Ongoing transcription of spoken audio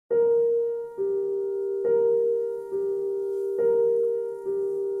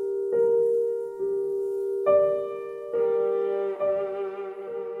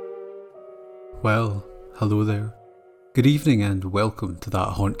hello there. Good evening and welcome to That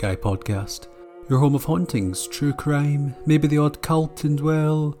Haunt Guy podcast. Your home of hauntings, true crime, maybe the odd cult and,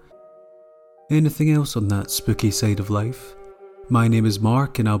 well, anything else on that spooky side of life. My name is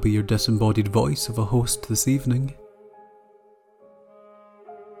Mark and I'll be your disembodied voice of a host this evening.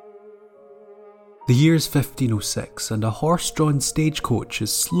 The year's 1506 and a horse-drawn stagecoach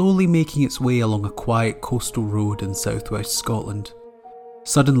is slowly making its way along a quiet coastal road in southwest Scotland.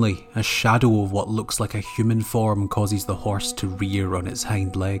 Suddenly, a shadow of what looks like a human form causes the horse to rear on its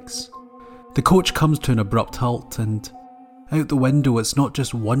hind legs. The coach comes to an abrupt halt and, out the window, it's not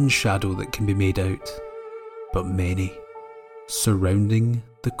just one shadow that can be made out, but many, surrounding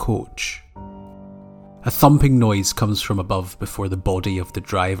the coach. A thumping noise comes from above before the body of the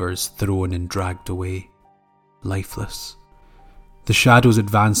driver is thrown and dragged away, lifeless. The shadows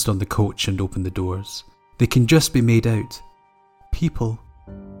advanced on the coach and opened the doors. They can just be made out. People,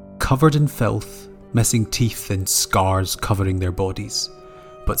 covered in filth, missing teeth and scars covering their bodies.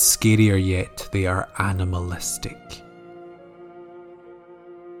 But scarier yet, they are animalistic.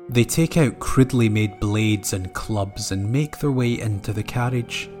 They take out crudely made blades and clubs and make their way into the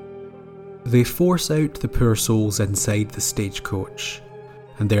carriage. They force out the poor souls inside the stagecoach,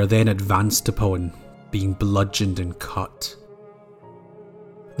 and they are then advanced upon, being bludgeoned and cut.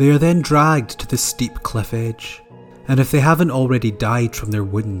 They are then dragged to the steep cliff edge, and if they haven't already died from their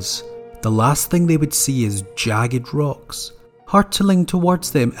wounds, the last thing they would see is jagged rocks, hurtling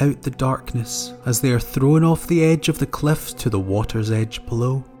towards them out the darkness as they are thrown off the edge of the cliff to the water's edge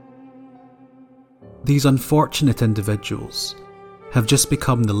below. These unfortunate individuals have just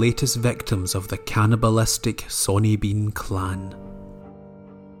become the latest victims of the cannibalistic Sonny Bean clan.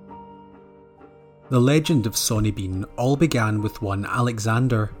 The legend of Sonny Bean all began with one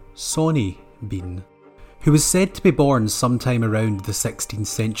Alexander Sonny Bean, who was said to be born sometime around the 16th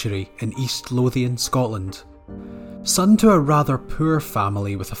century in East Lothian, Scotland. Son to a rather poor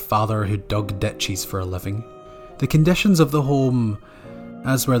family with a father who dug ditches for a living, the conditions of the home,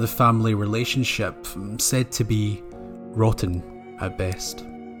 as were the family relationship, said to be rotten at best.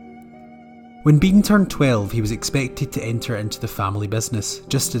 When Bean turned 12, he was expected to enter into the family business,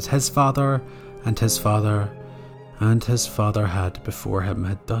 just as his father and his father and his father had before him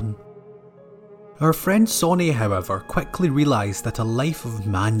had done. Our friend Sonny, however, quickly realised that a life of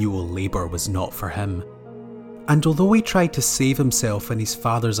manual labour was not for him, and although he tried to save himself in his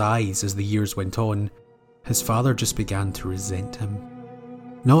father's eyes as the years went on, his father just began to resent him.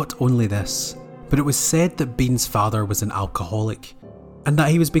 Not only this, but it was said that Bean's father was an alcoholic, and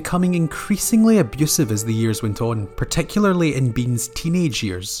that he was becoming increasingly abusive as the years went on, particularly in Bean's teenage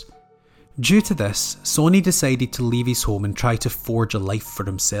years. Due to this, Sonny decided to leave his home and try to forge a life for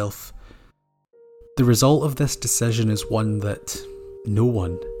himself. The result of this decision is one that no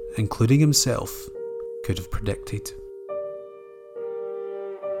one, including himself, could have predicted.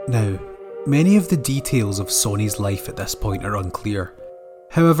 Now, many of the details of Sonny's life at this point are unclear.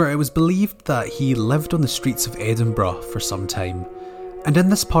 However, it was believed that he lived on the streets of Edinburgh for some time, and in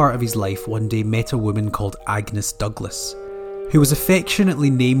this part of his life one day met a woman called Agnes Douglas, who was affectionately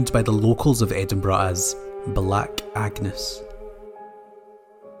named by the locals of Edinburgh as Black Agnes.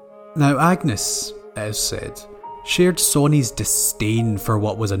 Now Agnes, it is said, shared Sonny's disdain for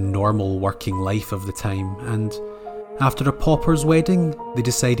what was a normal working life of the time, and after a pauper's wedding, they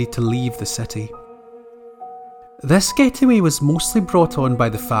decided to leave the city. This getaway was mostly brought on by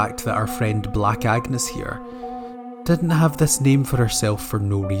the fact that our friend Black Agnes here didn't have this name for herself for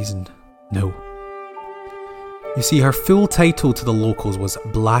no reason. No. You see, her full title to the locals was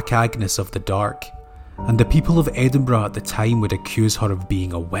Black Agnes of the Dark, and the people of Edinburgh at the time would accuse her of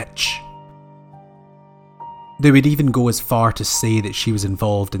being a witch. They would even go as far to say that she was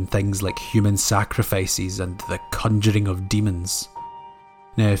involved in things like human sacrifices and the conjuring of demons.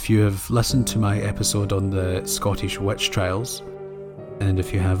 Now, if you have listened to my episode on the Scottish witch trials, and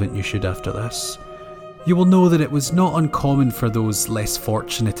if you haven't, you should after this, you will know that it was not uncommon for those less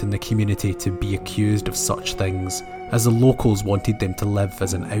fortunate in the community to be accused of such things, as the locals wanted them to live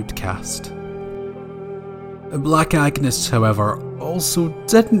as an outcast. Black Agnes, however, also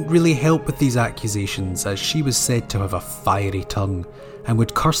didn't really help with these accusations, as she was said to have a fiery tongue and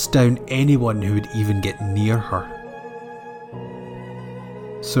would curse down anyone who would even get near her.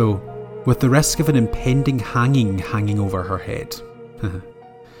 So, with the risk of an impending hanging over her head,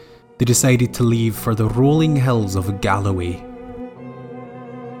 they decided to leave for the rolling hills of Galloway.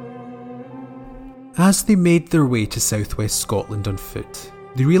 As they made their way to southwest Scotland on foot,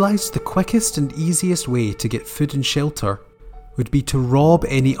 they realised the quickest and easiest way to get food and shelter would be to rob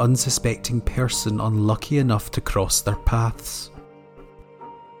any unsuspecting person unlucky enough to cross their paths.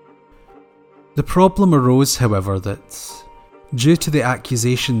 The problem arose, however, that due to the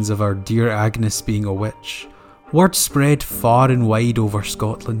accusations of our dear Agnes being a witch, word spread far and wide over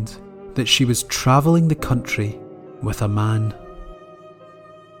Scotland that she was travelling the country with a man.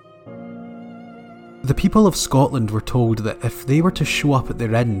 The people of Scotland were told that if they were to show up at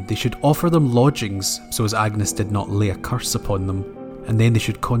their inn, they should offer them lodgings so as Agnes did not lay a curse upon them, and then they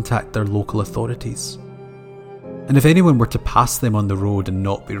should contact their local authorities. And if anyone were to pass them on the road and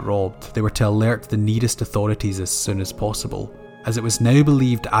not be robbed, they were to alert the nearest authorities as soon as possible, as it was now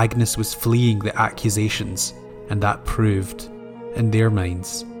believed Agnes was fleeing the accusations, and that proved, in their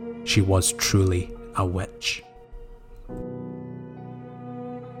minds, she was truly a witch.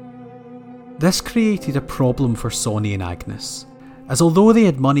 This created a problem for Sonny and Agnes, as although they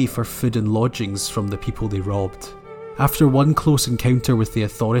had money for food and lodgings from the people they robbed, after one close encounter with the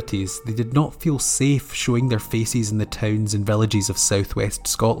authorities, they did not feel safe showing their faces in the towns and villages of southwest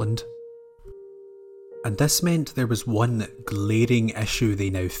Scotland. And this meant there was one glaring issue they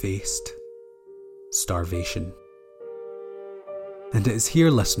now faced: starvation. And it is here,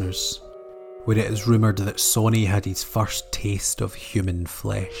 listeners, where it is rumoured that Sonny had his first taste of human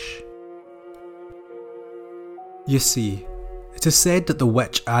flesh. You see, it is said that the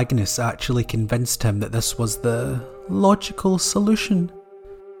witch Agnes actually convinced him that this was the logical solution.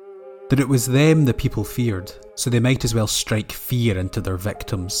 That it was them the people feared, so they might as well strike fear into their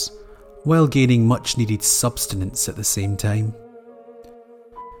victims, while gaining much needed substance at the same time.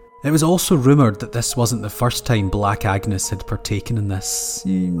 It was also rumoured that this wasn't the first time Black Agnes had partaken in this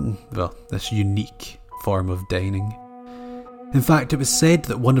unique form of dining. In fact, it was said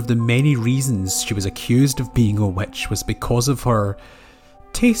that one of the many reasons she was accused of being a witch was because of her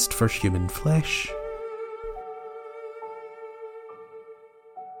taste for human flesh.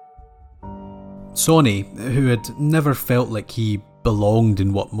 Sonny, who had never felt like he belonged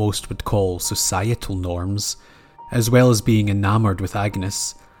in what most would call societal norms, as well as being enamoured with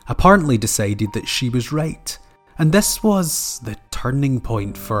Agnes, apparently decided that she was right, and this was the turning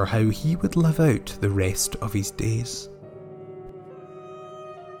point for how he would live out the rest of his days.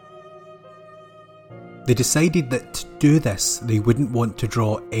 They decided that to do this, they wouldn't want to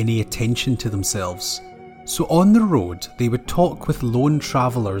draw any attention to themselves. So on the road, they would talk with lone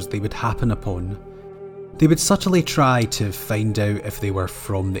travellers they would happen upon. They would subtly try to find out if they were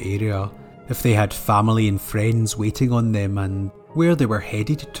from the area, if they had family and friends waiting on them, and where they were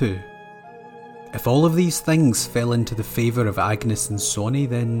headed to. If all of these things fell into the favour of Agnes and Sonny,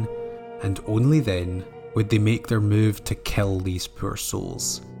 then, and only then, would they make their move to kill these poor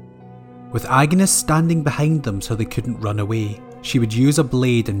souls. With Agnes standing behind them so they couldn't run away, she would use a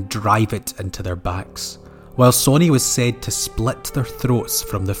blade and drive it into their backs, while Sonny was said to split their throats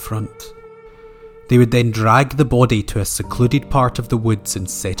from the front. They would then drag the body to a secluded part of the woods and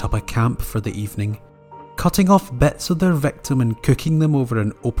set up a camp for the evening, cutting off bits of their victim and cooking them over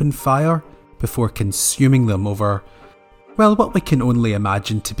an open fire before consuming them over, well, what we can only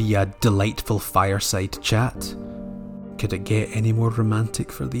imagine to be a delightful fireside chat. Could it get any more romantic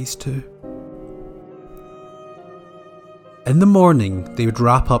for these two? In the morning, they would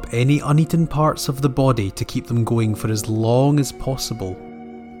wrap up any uneaten parts of the body to keep them going for as long as possible,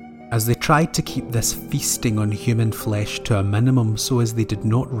 as they tried to keep this feasting on human flesh to a minimum so as they did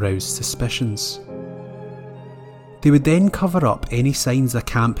not rouse suspicions. They would then cover up any signs a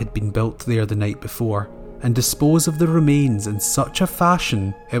camp had been built there the night before, and dispose of the remains in such a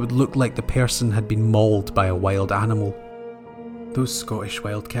fashion it would look like the person had been mauled by a wild animal. Those Scottish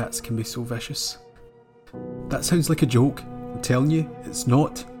wildcats can be so vicious. That sounds like a joke. I'm telling you, it's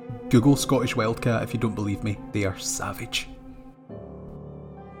not. Google Scottish wildcat if you don't believe me. They are savage.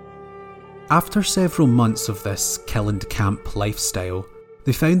 After several months of this kill and camp lifestyle,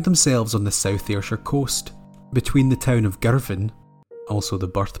 they found themselves on the South Ayrshire coast, between the town of Girvan, also the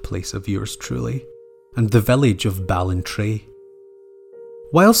birthplace of yours truly, and the village of Ballantrae.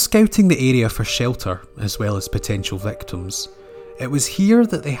 While scouting the area for shelter, as well as potential victims, it was here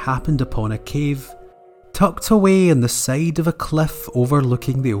that they happened upon a cave tucked away in the side of a cliff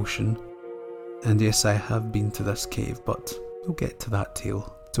overlooking the ocean. And yes, I have been to this cave, but we'll get to that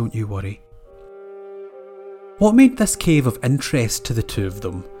tale, don't you worry. What made this cave of interest to the two of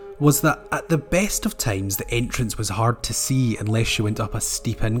them was that at the best of times the entrance was hard to see unless you went up a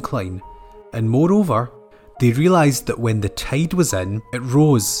steep incline, and moreover, they realised that when the tide was in, it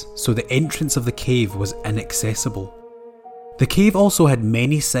rose, so the entrance of the cave was inaccessible. The cave also had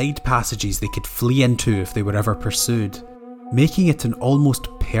many side passages they could flee into if they were ever pursued, making it an almost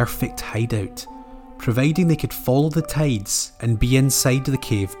perfect hideout, providing they could follow the tides and be inside the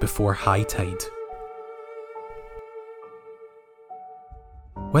cave before high tide.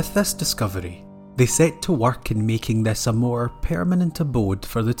 With this discovery, they set to work in making this a more permanent abode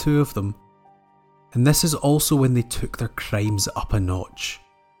for the two of them. And this is also when they took their crimes up a notch.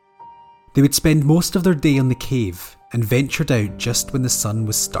 They would spend most of their day in the cave and ventured out just when the sun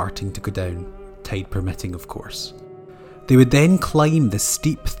was starting to go down, tide permitting of course. They would then climb the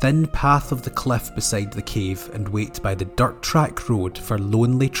steep, thin path of the cliff beside the cave and wait by the dirt track road for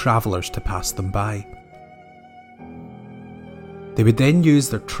lonely travellers to pass them by. They would then use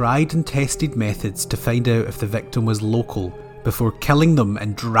their tried and tested methods to find out if the victim was local before killing them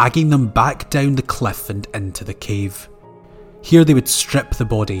and dragging them back down the cliff and into the cave. Here they would strip the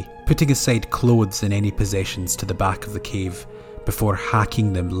body, putting aside clothes and any possessions to the back of the cave before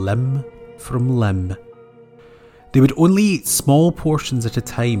hacking them limb from limb. They would only eat small portions at a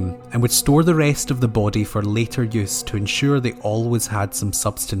time and would store the rest of the body for later use to ensure they always had some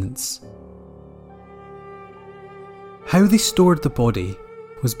substance. How they stored the body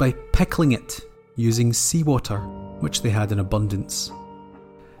was by pickling it using seawater, which they had in abundance.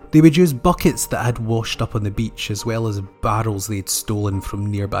 They would use buckets that had washed up on the beach as well as barrels they had stolen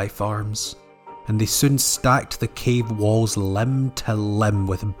from nearby farms, and they soon stacked the cave walls limb to limb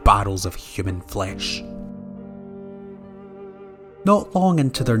with barrels of human flesh. Not long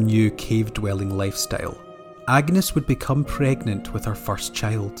into their new cave-dwelling lifestyle, Agnes would become pregnant with her first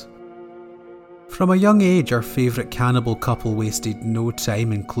child. From a young age, our favourite cannibal couple wasted no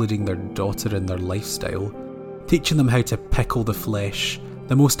time including their daughter in their lifestyle, teaching them how to pickle the flesh,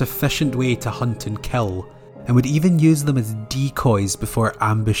 the most efficient way to hunt and kill, and would even use them as decoys before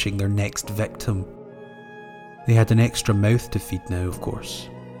ambushing their next victim. They had an extra mouth to feed now, of course,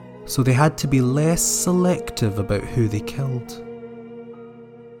 so they had to be less selective about who they killed.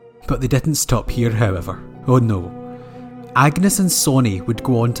 But they didn't stop here, however. Oh no. Agnes and Sonny would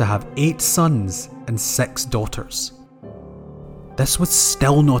go on to have 8 sons and 6 daughters. This was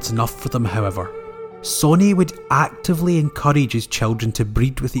still not enough for them, however. Sonny would actively encourage his children to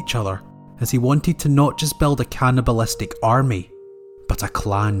breed with each other, as he wanted to not just build a cannibalistic army, but a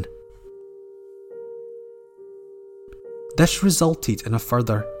clan. This resulted in a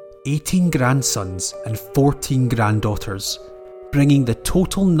further 18 grandsons and 14 granddaughters, bringing the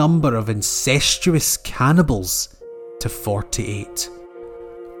total number of incestuous cannibals to 48,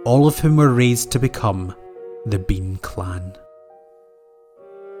 all of whom were raised to become the Bean Clan.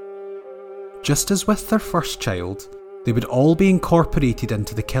 Just as with their first child, they would all be incorporated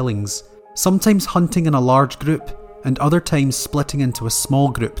into the killings, sometimes hunting in a large group and other times splitting into a small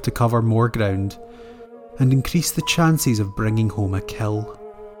group to cover more ground and increase the chances of bringing home a kill.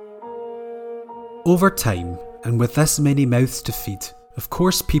 Over time, and with this many mouths to feed, of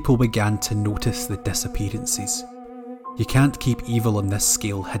course people began to notice the disappearances. You can't keep evil on this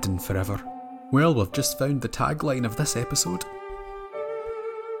scale hidden forever. Well, we've just found the tagline of this episode.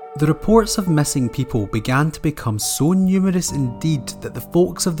 The reports of missing people began to become so numerous indeed that the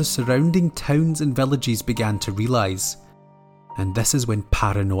folks of the surrounding towns and villages began to realise, and this is when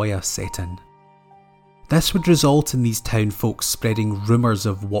paranoia set in. This would result in these town folks spreading rumours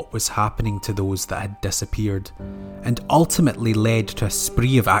of what was happening to those that had disappeared, and ultimately led to a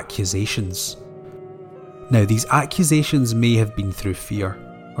spree of accusations. Now, these accusations may have been through fear,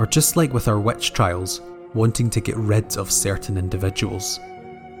 or just like with our witch trials, wanting to get rid of certain individuals.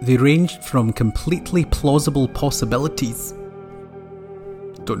 They ranged from completely plausible possibilities,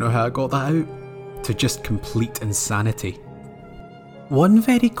 don't know how I got that out, to just complete insanity. One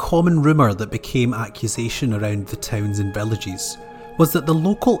very common rumour that became accusation around the towns and villages was that the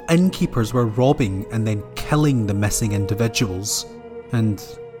local innkeepers were robbing and then killing the missing individuals. And,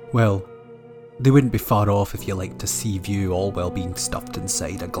 well, they wouldn't be far off if you liked to see view all while being stuffed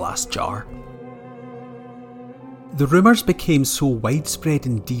inside a glass jar. The rumours became so widespread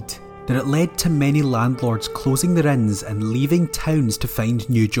indeed that it led to many landlords closing their inns and leaving towns to find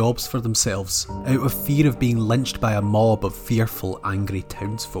new jobs for themselves, out of fear of being lynched by a mob of fearful, angry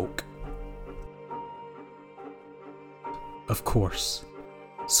townsfolk. Of course,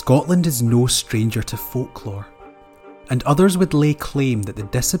 Scotland is no stranger to folklore, and others would lay claim that the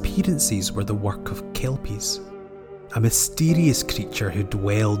disappearances were the work of Kelpies, a mysterious creature who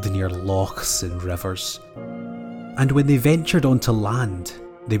dwelled near lochs and rivers. And when they ventured onto land,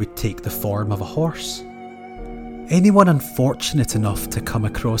 they would take the form of a horse. Anyone unfortunate enough to come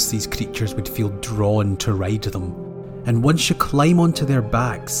across these creatures would feel drawn to ride them, and once you climb onto their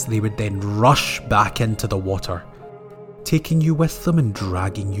backs, they would then rush back into the water, taking you with them and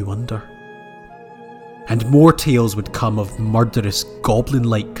dragging you under. And more tales would come of murderous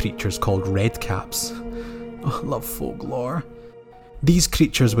goblin-like creatures called redcaps. Oh, I love folklore. These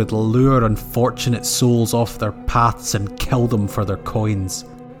creatures would lure unfortunate souls off their paths and kill them for their coins,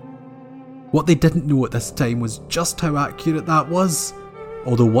 What they didn't know at this time was just how accurate that was.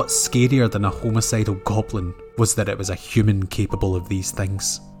 Although what's scarier than a homicidal goblin was that it was a human capable of these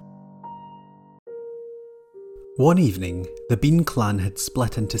things. One evening, the Bean Clan had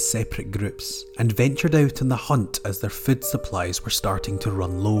split into separate groups and ventured out on the hunt as their food supplies were starting to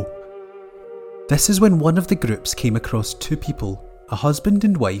run low. This is when one of the groups came across two people, a husband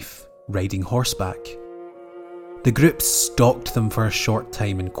and wife, riding horseback. The group stalked them for a short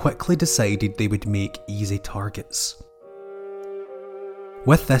time and quickly decided they would make easy targets.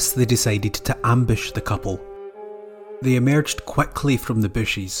 With this, they decided to ambush the couple. They emerged quickly from the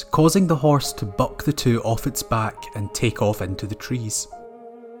bushes, causing the horse to buck the two off its back and take off into the trees.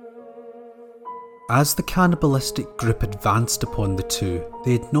 As the cannibalistic group advanced upon the two,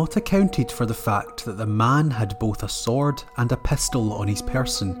 they had not accounted for the fact that the man had both a sword and a pistol on his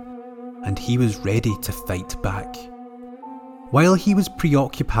person, and he was ready to fight back. While he was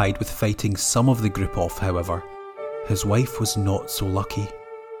preoccupied with fighting some of the group off, however, his wife was not so lucky.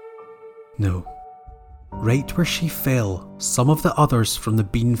 No. Right where she fell, some of the others from the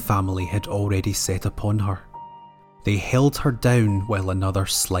Bean family had already set upon her. They held her down while another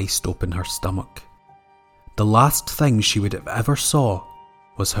sliced open her stomach. The last thing she would have ever saw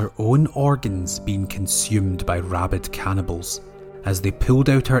was her own organs being consumed by rabid cannibals as they pulled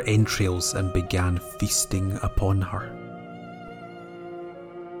out her entrails and began feasting upon her.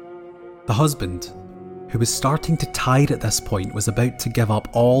 The husband, who was starting to tire at this point, was about to give up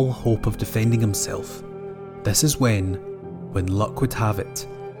all hope of defending himself. This is when luck would have it,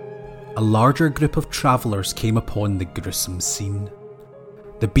 a larger group of travellers came upon the gruesome scene.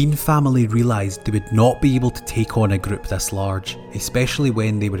 The Bean family realised they would not be able to take on a group this large, especially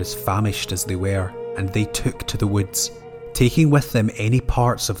when they were as famished as they were, and they took to the woods, taking with them any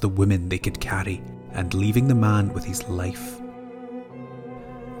parts of the woman they could carry, and leaving the man with his life.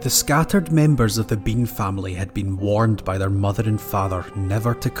 The scattered members of the Bean family had been warned by their mother and father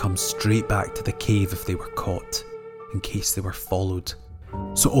never to come straight back to the cave if they were caught, in case they were followed.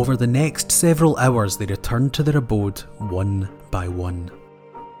 So over the next several hours they returned to their abode one by one.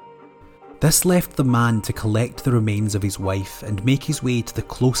 This left the man to collect the remains of his wife and make his way to the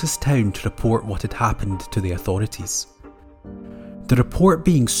closest town to report what had happened to the authorities. The report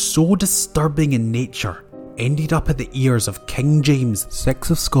being so disturbing in nature ended up at the ears of King James VI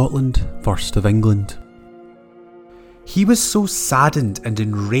of Scotland, 1st of England. He was so saddened and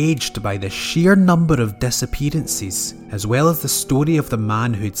enraged by the sheer number of disappearances, as well as the story of the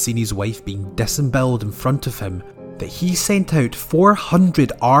man who had seen his wife being disemboweled in front of him, that he sent out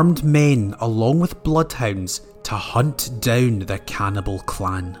 400 armed men along with bloodhounds to hunt down the cannibal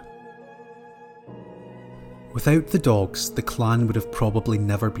clan. Without the dogs, the clan would have probably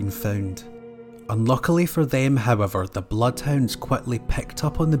never been found. Unluckily for them, however, the bloodhounds quickly picked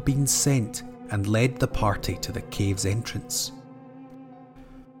up on the Bean's scent and led the party to the cave's entrance.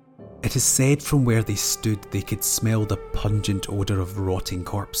 It is said from where they stood they could smell the pungent odour of rotting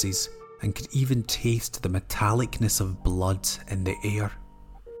corpses and could even taste the metallicness of blood in the air.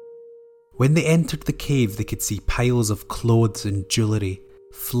 When they entered the cave, they could see piles of clothes and jewellery,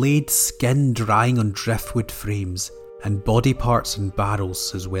 flayed skin drying on driftwood frames, and body parts in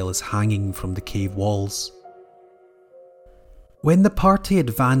barrels, as well as hanging from the cave walls. When the party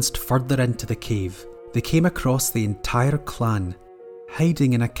advanced further into the cave, they came across the entire clan,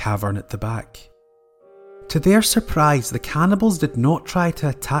 hiding in a cavern at the back. To their surprise, the cannibals did not try to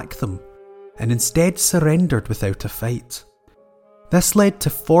attack them, and instead surrendered without a fight. This led to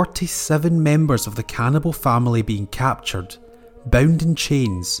 47 members of the cannibal family being captured, bound in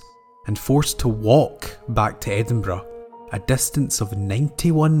chains, and forced to walk back to Edinburgh, a distance of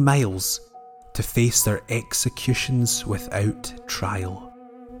 91 miles, to face their executions without trial.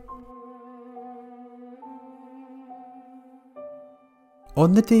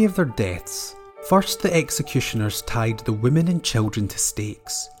 On the day of their deaths, first the executioners tied the women and children to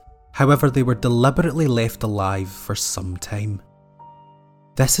stakes. However, they were deliberately left alive for some time.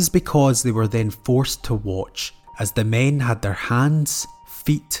 This is because they were then forced to watch as the men had their hands,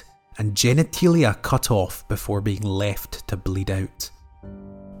 feet, and genitalia cut off before being left to bleed out.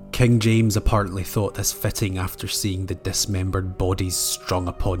 King James apparently thought this fitting after seeing the dismembered bodies strung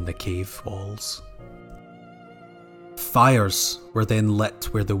upon the cave walls. Fires were then lit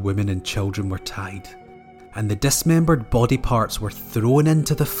where the women and children were tied, and the dismembered body parts were thrown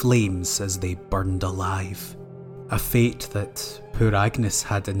into the flames as they burned alive, a fate that poor Agnes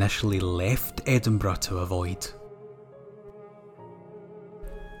had initially left Edinburgh to avoid.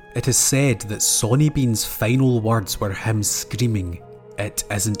 It is said that Sonny Bean's final words were him screaming, "It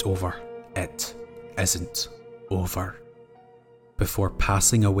isn't over, it isn't over," before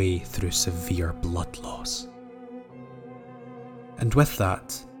passing away through severe blood loss. And with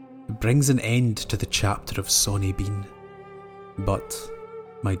that, it brings an end to the chapter of Sonny Bean. But,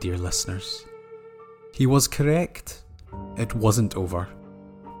 my dear listeners, he was correct. It wasn't over.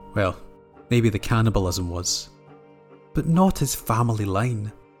 Well, maybe the cannibalism was, but not his family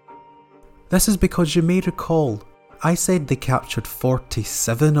line. This is because you may recall, I said they captured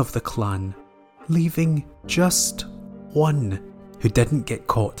 47 of the clan, leaving just one who didn't get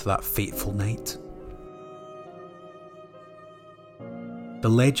caught that fateful night. The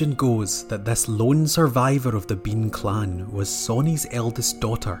legend goes that this lone survivor of the Bean clan was Sonny's eldest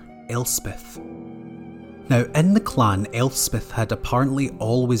daughter, Elspeth. Now, in the clan, Elspeth had apparently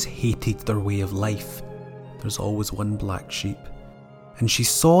always hated their way of life. There's always one black sheep. And she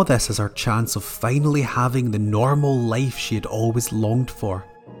saw this as her chance of finally having the normal life she had always longed for.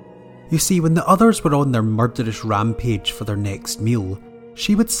 You see, when the others were on their murderous rampage for their next meal,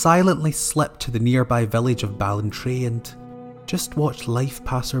 she would silently slip to the nearby village of Ballantrae and just watch life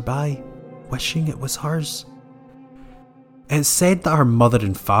pass her by, wishing it was hers. It's said that her mother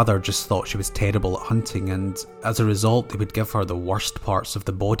and father just thought she was terrible at hunting, and as a result they would give her the worst parts of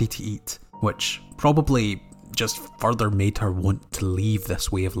the body to eat, which probably just further made her want to leave this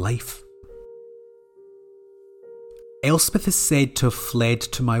way of life. Elspeth is said to have fled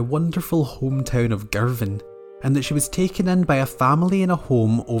to my wonderful hometown of Girvan, and that she was taken in by a family in a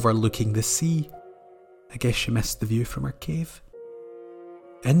home overlooking the sea. I guess she missed the view from her cave.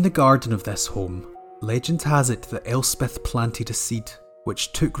 In the garden of this home, legend has it that Elspeth planted a seed,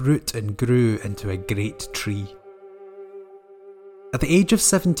 which took root and grew into a great tree. At the age of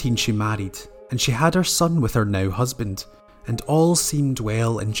 17 she married, and she had her son with her now husband, and all seemed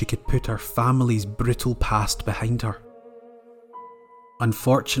well and she could put her family's brutal past behind her.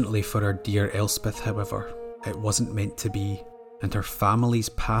 Unfortunately for our dear Elspeth, however, it wasn't meant to be, and her family's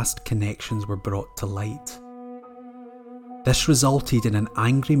past connections were brought to light. This resulted in an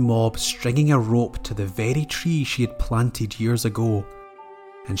angry mob stringing a rope to the very tree she had planted years ago,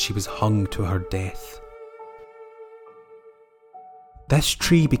 and she was hung to her death. This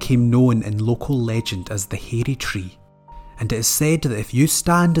tree became known in local legend as the Hairy Tree, and it is said that if you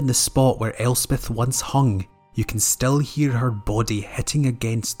stand in the spot where Elspeth once hung, you can still hear her body hitting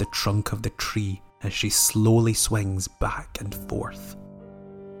against the trunk of the tree as she slowly swings back and forth.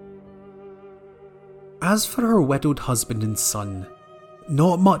 As for her widowed husband and son,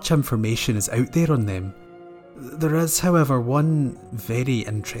 not much information is out there on them. There is, however, one very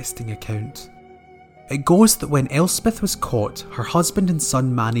interesting account. It goes that when Elspeth was caught, her husband and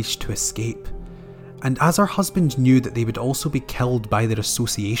son managed to escape, and as her husband knew that they would also be killed by their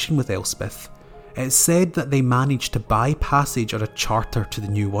association with Elspeth, it's said that they managed to buy passage on a charter to the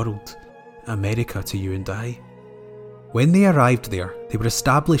New World, America to you and I. When they arrived there, they were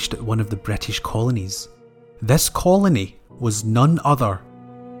established at one of the British colonies. This colony was none other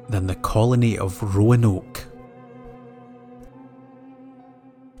than the colony of Roanoke.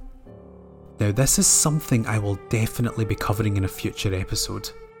 Now, this is something I will definitely be covering in a future episode,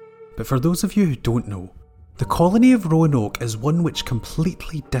 but for those of you who don't know, the colony of Roanoke is one which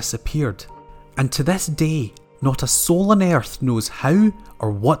completely disappeared, and to this day, not a soul on earth knows how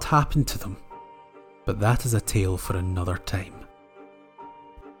or what happened to them. But that is a tale for another time.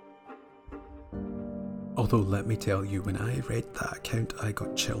 Although let me tell you, when I read that account, I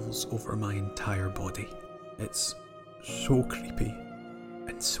got chills over my entire body. It's so creepy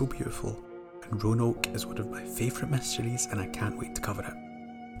and so beautiful, and Roanoke is one of my favourite mysteries and I can't wait to cover it.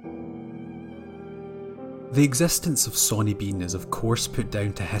 The existence of Sonny Bean is of course put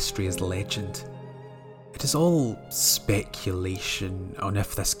down to history as legend. It is all speculation on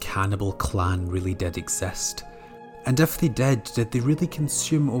if this cannibal clan really did exist, and if they did they really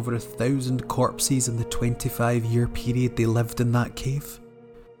consume over 1,000 corpses in the 25-year period they lived in that cave?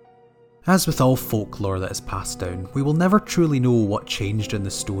 As with all folklore that is passed down, we will never truly know what changed in the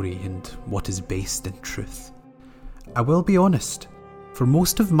story and what is based in truth. I will be honest, for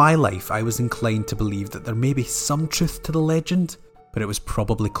most of my life I was inclined to believe that there may be some truth to the legend, but it was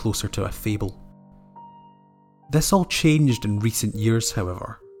probably closer to a fable. This all changed in recent years,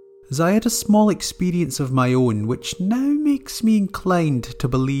 however, as I had a small experience of my own which now makes me inclined to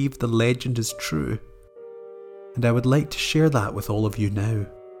believe the legend is true, and I would like to share that with all of you now.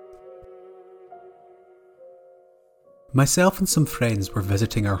 Myself and some friends were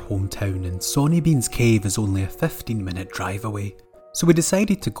visiting our hometown, and Sonny Bean's cave is only a 15-minute drive away, so we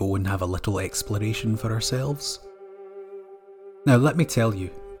decided to go and have a little exploration for ourselves. Now let me tell you,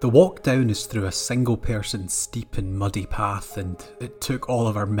 the walk down is through a single-person steep and muddy path, and it took all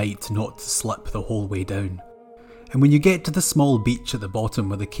of our might not to slip the whole way down. And when you get to the small beach at the bottom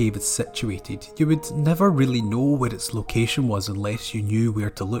where the cave is situated, you would never really know where its location was unless you knew where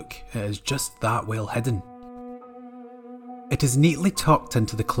to look. It is just that well hidden. It is neatly tucked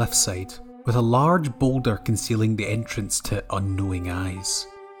into the cliffside, with a large boulder concealing the entrance to unknowing eyes.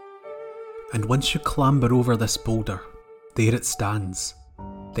 And once you clamber over this boulder, there it stands,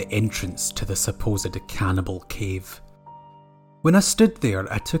 the entrance to the supposed cannibal cave. When I stood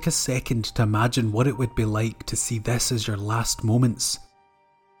there, I took a second to imagine what it would be like to see this as your last moments.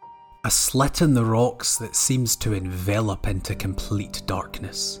 A slit in the rocks that seems to envelop into complete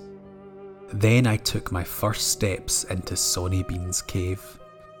darkness. Then I took my first steps into Sonny Bean's cave.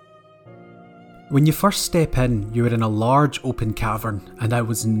 When you first step in, you are in a large open cavern, and I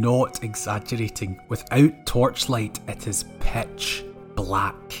was not exaggerating. Without torchlight, it is pitch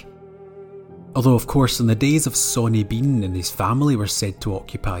black. Although, of course, in the days of Sonny Bean and his family were said to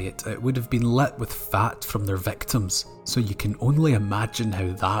occupy it, it would have been lit with fat from their victims, so you can only imagine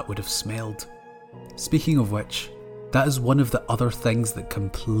how that would have smelled. Speaking of which, that is one of the other things that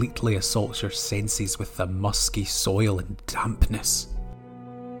completely assaults your senses with the musky soil and dampness.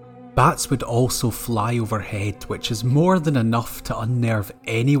 Bats would also fly overhead, which is more than enough to unnerve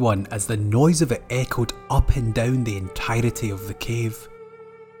anyone as the noise of it echoed up and down the entirety of the cave.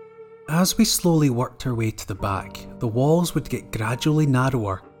 As we slowly worked our way to the back, the walls would get gradually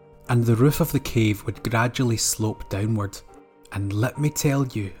narrower and the roof of the cave would gradually slope downward. And let me tell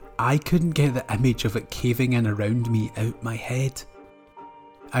you, I couldn't get the image of it caving in around me out my head.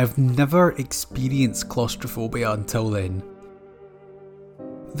 I've never experienced claustrophobia until then.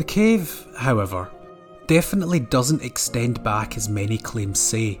 The cave, however, definitely doesn't extend back as many claims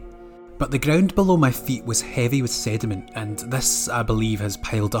say. But the ground below my feet was heavy with sediment, and this, I believe, has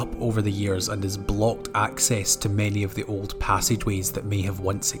piled up over the years and has blocked access to many of the old passageways that may have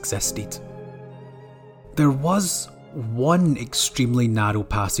once existed. There was one extremely narrow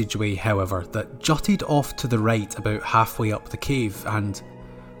passageway, however, that jutted off to the right about halfway up the cave, and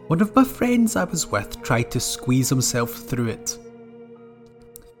one of my friends I was with tried to squeeze himself through it.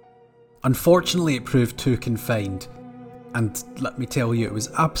 Unfortunately, it proved too confined. And let me tell you, it was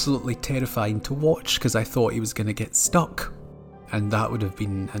absolutely terrifying to watch because I thought he was going to get stuck. And that would have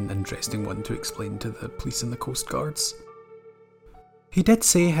been an interesting one to explain to the police and the Coast Guards. He did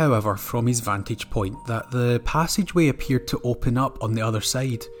say, however, from his vantage point, that the passageway appeared to open up on the other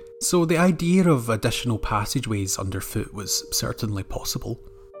side, so the idea of additional passageways underfoot was certainly possible.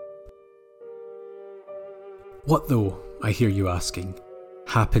 What though, I hear you asking,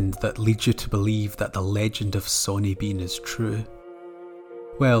 happened that leads you to believe that the legend of Sonny Bean is true?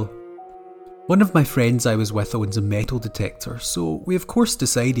 Well, one of my friends I was with owns a metal detector, so we of course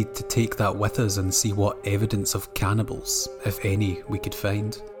decided to take that with us and see what evidence of cannibals, if any, we could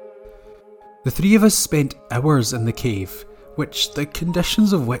find. The three of us spent hours in the cave, the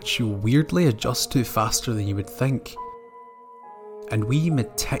conditions of which you weirdly adjust to faster than you would think. And we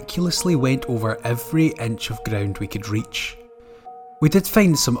meticulously went over every inch of ground we could reach. We did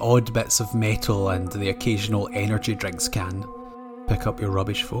find some odd bits of metal and the occasional energy drinks can. Pick up your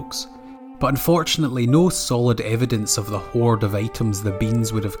rubbish, folks. But unfortunately, no solid evidence of the hoard of items the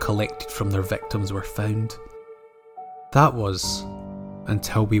Beans would have collected from their victims were found. That was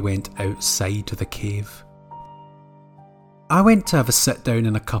until we went outside of the cave. I went to have a sit down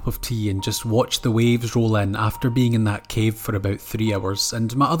and a cup of tea and just watch the waves roll in after being in that cave for about 3 hours,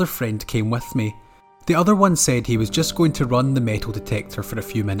 and my other friend came with me. The other one said he was just going to run the metal detector for a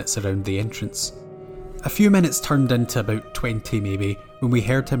few minutes around the entrance. A few minutes turned into about 20 maybe, when we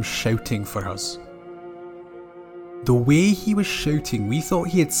heard him shouting for us. The way he was shouting, we thought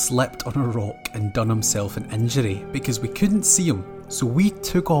he had slipped on a rock and done himself an injury because we couldn't see him, so we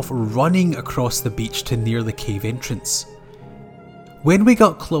took off running across the beach to near the cave entrance. When we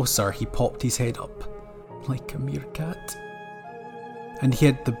got closer, he popped his head up, like a meerkat. And he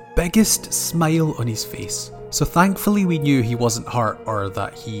had the biggest smile on his face, so thankfully we knew he wasn't hurt or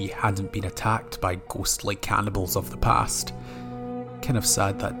that he hadn't been attacked by ghostly cannibals of the past. Kind of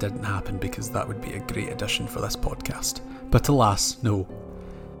sad that didn't happen because that would be a great addition for this podcast. But alas, no.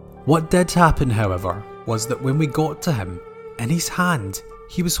 What did happen, however, was that when we got to him, in his hand,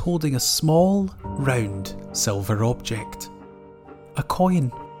 he was holding a small, round, silver object. A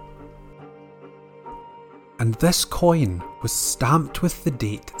coin. And this coin was stamped with the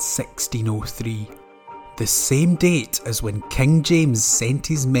date 1603, the same date as when King James sent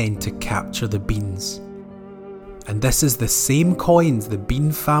his men to capture the Beans. And this is the same coins the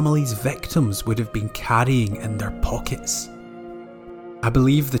Bean family's victims would have been carrying in their pockets. I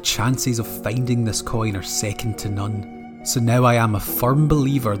believe the chances of finding this coin are second to none, so now I am a firm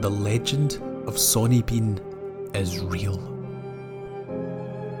believer the legend of Sonny Bean is real.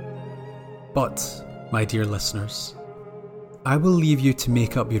 But, my dear listeners, I will leave you to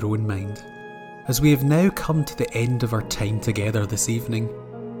make up your own mind, as we have now come to the end of our time together this evening.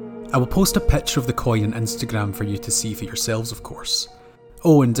 I will post a picture of the coin on Instagram for you to see for yourselves, of course.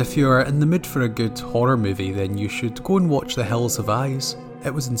 Oh, and if you are in the mood for a good horror movie, then you should go and watch The Hills Have Eyes.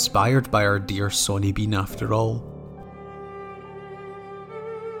 It was inspired by our dear Sonny Bean after all.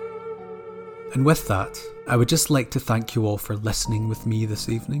 And with that, I would just like to thank you all for listening with me this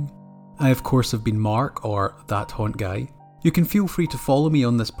evening. I of course have been Mark, or That Haunt Guy. You can feel free to follow me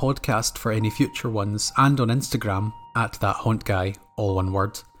on this podcast for any future ones, and on Instagram, at That Haunt Guy, all one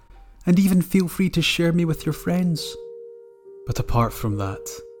word. And even feel free to share me with your friends. But apart from that,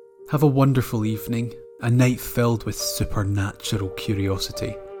 have a wonderful evening, a night filled with supernatural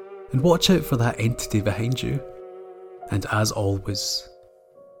curiosity, and watch out for that entity behind you. And as always,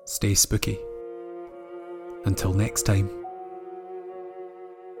 stay spooky. Until next time.